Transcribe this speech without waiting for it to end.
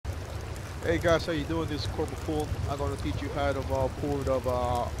Hey guys, how you doing? This is Corporal Pool. I'm going to teach you how to put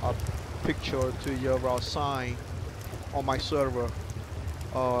a picture to your sign on my server.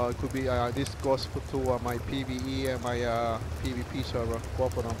 It could be this goes to my PvE and my PvP server,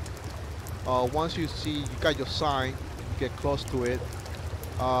 both of them. Once you see you got your sign, you get close to it.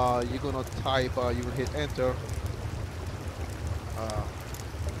 You're gonna type. You will uh,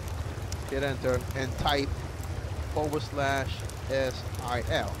 hit enter, and type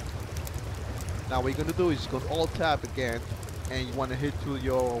 /SIL. Now what you're gonna do is you're gonna alt tab again, and you want to hit to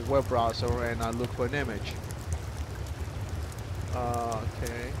your web browser and look for an image.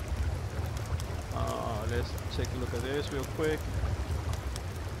 Okay. Let's take a look at this real quick.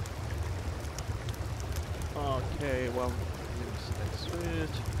 Okay. Well, let's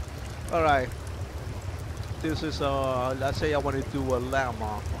switch. All right. This is let's say I want to do a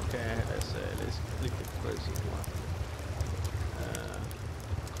landmark. Okay. Let's click the first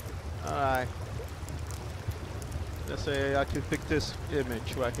one. All right. Let's say I can pick this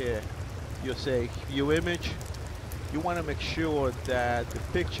image right here. You say view image. You want to make sure that the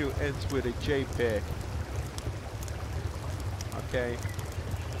picture ends with a JPEG. Okay.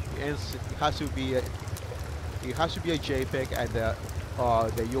 It has to be a JPEG, and the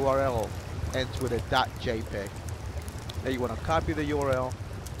URL ends with a .jpeg. Then you want to copy the URL,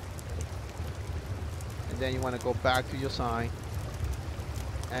 and then you want to go back to your sign.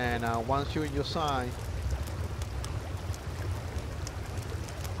 And once you're in your sign,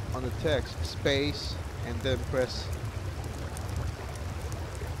 on the text, space, and then press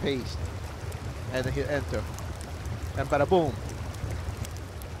paste, and then hit enter, and bada boom,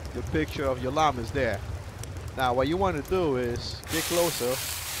 the picture of your llama is there. Now what you want to do is get closer,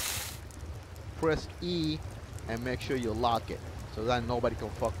 press E, and make sure you lock it so that nobody can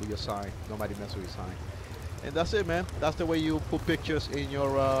fuck with your sign, nobody mess with your sign. And that's it, man. That's the way you put pictures in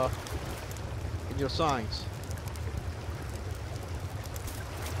your signs.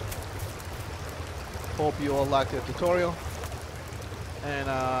 Hope you all liked the tutorial. And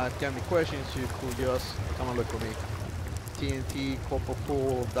if you have any questions, you could just come and look for me.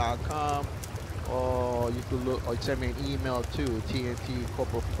 tntcorporalpool.com, or you could look or send me an email to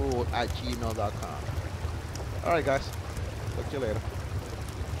tntcorporalpool@gmail.com. All right, guys. Talk to you later.